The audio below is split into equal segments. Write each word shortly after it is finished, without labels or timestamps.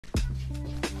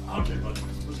Okay, bud.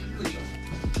 Let's get your leash on.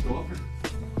 Go up here.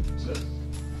 Sit.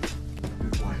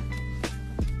 Good boy.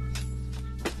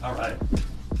 All right.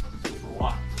 Let's go for a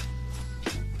walk.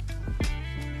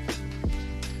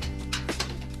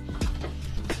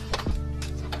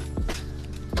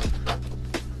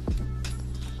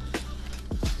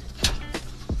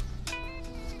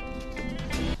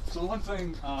 So one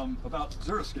thing about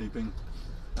xeriscaping,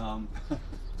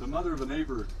 the mother of a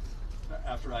neighbor,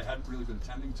 after I hadn't really been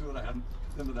tending to it, I hadn't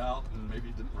thinned it out and maybe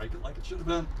didn't rake it like it should have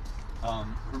been,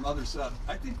 her mother said,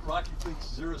 I think Rocky thinks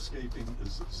xeriscaping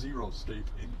is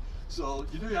zero-scaping. So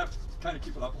you do have to kind of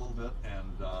keep it up a little bit,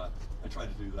 and I try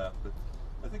to do that. But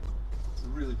I think the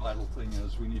really vital thing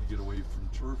is we need to get away from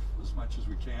turf as much as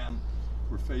we can.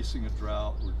 We're facing a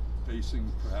drought. We're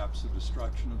facing perhaps the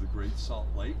destruction of the Great Salt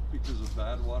Lake because of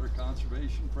bad water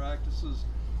conservation practices.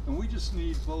 And we just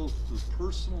need both the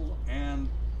personal and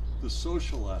the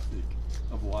social ethic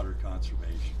of water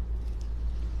conservation.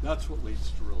 That's what leads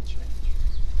to real change.